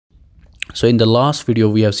So in the last video,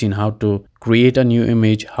 we have seen how to create a new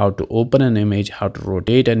image, how to open an image, how to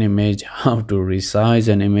rotate an image, how to resize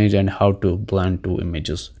an image, and how to blend two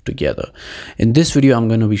images together. In this video, I'm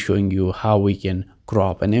going to be showing you how we can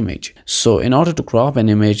crop an image. So in order to crop an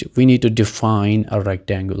image, we need to define a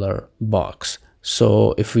rectangular box.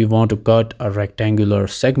 So if we want to cut a rectangular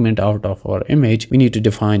segment out of our image, we need to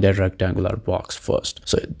define that rectangular box first.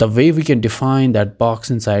 So the way we can define that box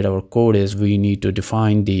inside our code is we need to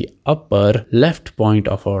define the upper left point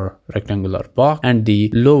of our rectangular box and the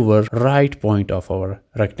lower right point of our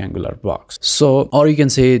rectangular box. So, or you can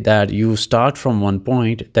say that you start from one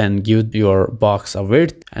point, then give your box a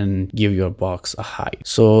width and give your box a height.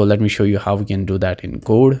 So let me show you how we can do that in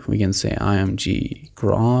code. We can say img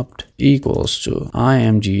cropped equals to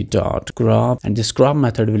img.crop, and this crop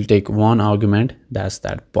method will take one argument, that's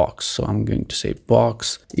that box. So I'm going to say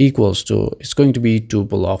box equals to, it's going to be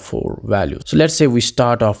tuple of 4 values. So let's say we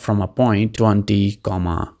start off from a point 20,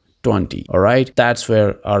 20. All right, that's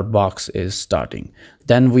where our box is starting.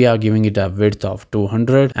 Then we are giving it a width of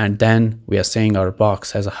 200, and then we are saying our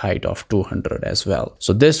box has a height of 200 as well.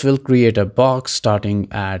 So this will create a box starting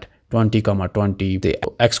at 20, 20.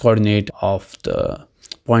 The x coordinate of the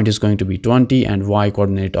point is going to be 20 and y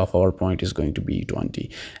coordinate of our point is going to be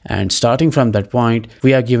 20, and starting from that point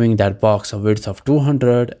we are giving that box a width of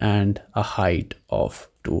 200 and a height of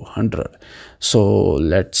 200. So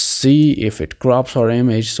let's see if it crops our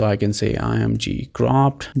image. So I can say img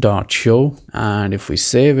cropped dot show, and if we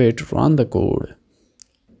save it, run the code,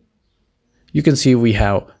 you can see we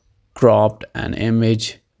have cropped an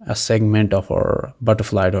image, a segment of our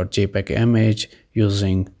butterfly.jpg image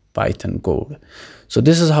using Python code. So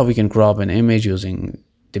this is how we can crop an image using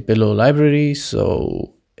the PIL library.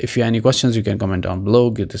 So if you have any questions, you can comment down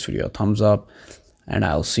below, give this video a thumbs up, and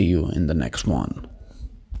I'll see you in the next one.